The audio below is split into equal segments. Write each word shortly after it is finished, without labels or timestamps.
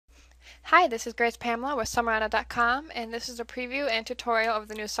Hi, this is Grace Pamela with Summerana.com, and this is a preview and tutorial of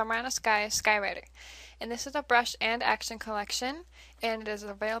the new Summerana Skies Skywriter. And this is a brush and action collection, and it is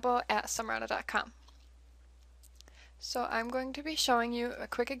available at Summerana.com. So I'm going to be showing you a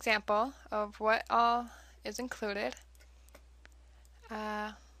quick example of what all is included.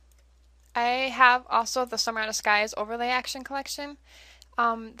 I have also the Summerana Skies Overlay Action Collection.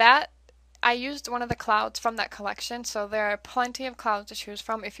 I used one of the clouds from that collection, so there are plenty of clouds to choose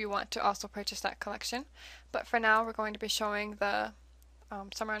from if you want to also purchase that collection. But for now, we're going to be showing the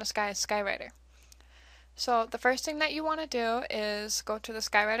Summerana Skies Skywriter. So the first thing that you want to do is go to the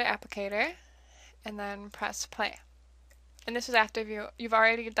Skywriter applicator and then press play. And this is after you've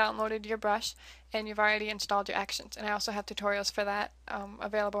already downloaded your brush and you've already installed your actions. And I also have tutorials for that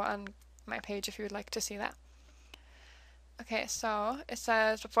available on my page if you would like to see that. Okay, so it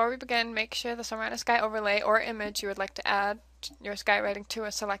says, before we begin, make sure the Summerana Sky overlay or image you would like to add your skywriting to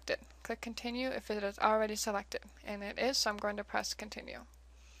is selected. Click continue if it is already selected, and it is, so I'm going to press continue.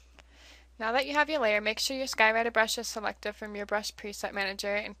 Now that you have your layer, make sure your Skywriter brush is selected from your brush preset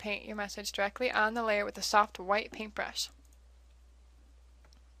manager and paint your message directly on the layer with a soft white paintbrush.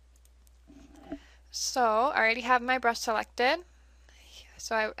 So I already have my brush selected,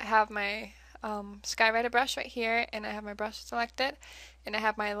 so I have my Skywriter brush right here, and I have my brush selected, and I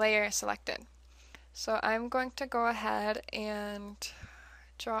have my layer selected. So I'm going to go ahead and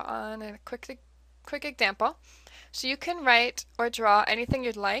draw on a quick example. So you can write or draw anything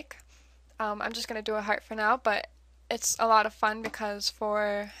you'd like. I'm just going to do a heart for now, but it's a lot of fun because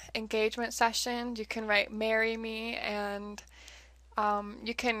for engagement sessions you can write "Marry me," and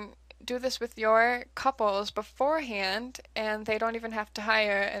you can do this with your couples beforehand, and they don't even have to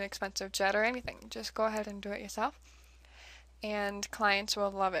hire an expensive jet or anything. Just go ahead and do it yourself, and clients will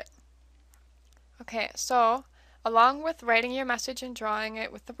love it. Okay, so along with writing your message and drawing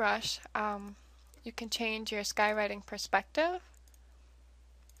it with the brush, you can change your skywriting perspective.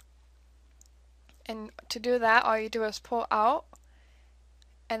 And to do that, all you do is pull out,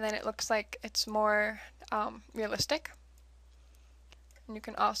 and then it looks like it's more realistic. And you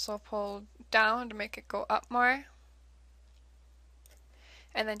can also pull down to make it go up more,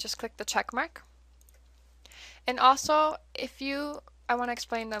 and then just click the check mark. And also, I want to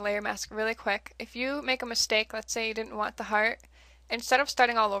explain the layer mask really quick. If you make a mistake, let's say you didn't want the heart, instead of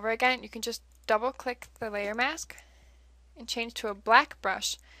starting all over again, you can just double click the layer mask and change to a black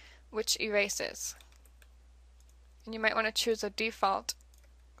brush, which erases. And you might want to choose a default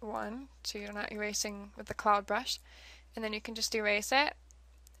one so you're not erasing with the cloud brush, and then you can just erase it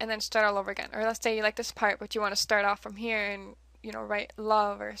and then start all over again. Or let's say you like this part but you want to start off from here and write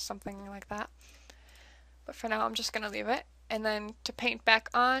love or something like that. But for now I'm just going to leave it. And then to paint back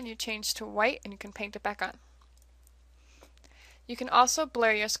on, you change to white and you can paint it back on. You can also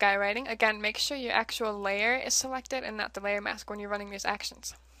blur your skywriting. Again, make sure your actual layer is selected and not the layer mask when you're running these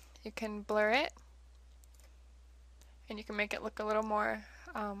actions. You can blur it, and you can make it look a little more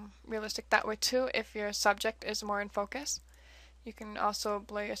realistic that way too if your subject is more in focus. You can also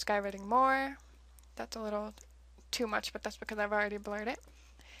blur your skywriting more. That's a little too much, but that's because I've already blurred it.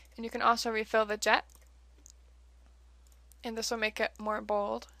 And you can also refill the jet, and this will make it more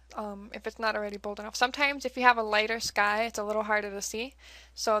bold if it's not already bold enough. Sometimes if you have a lighter sky, it's a little harder to see,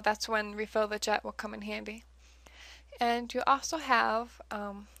 so that's when refill the jet will come in handy. And you also have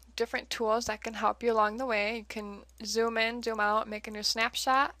different tools that can help you along the way. You can zoom in, zoom out, make a new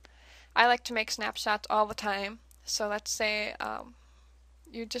snapshot. I like to make snapshots all the time. So let's say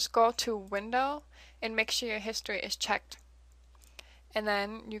you just go to Window and make sure your history is checked. And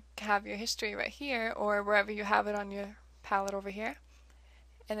then you have your history right here or wherever you have it on your palette over here.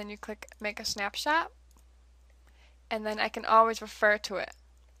 And then you click Make a Snapshot. And then I can always refer to it.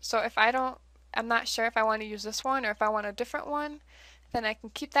 So if I'm not sure if I want to use this one or if I want a different one, then I can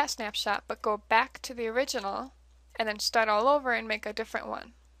keep that snapshot but go back to the original and then start all over and make a different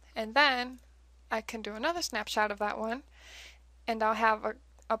one. And then I can do another snapshot of that one, and I'll have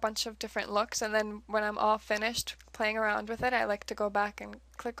a bunch of different looks, and then when I'm all finished playing around with it, I like to go back and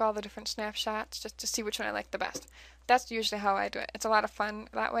click all the different snapshots just to see which one I like the best. That's usually how I do it. It's a lot of fun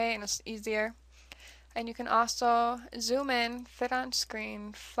that way, and it's easier. And you can also zoom in, fit on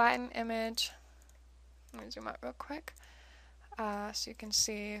screen, flatten image. Let me zoom out real quick. So you can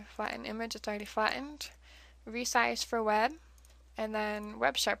see flatten image, it's already flattened. Resize for web, and then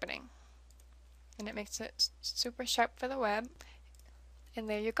web sharpening. And it makes it super sharp for the web. And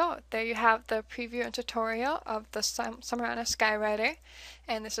there you go. There you have the preview and tutorial of the Summerana Skywriter,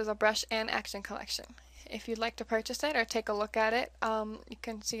 and this is a brush and action collection. If you'd like to purchase it or take a look at it, you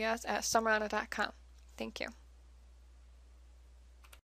can see us at Summerana.com. Thank you.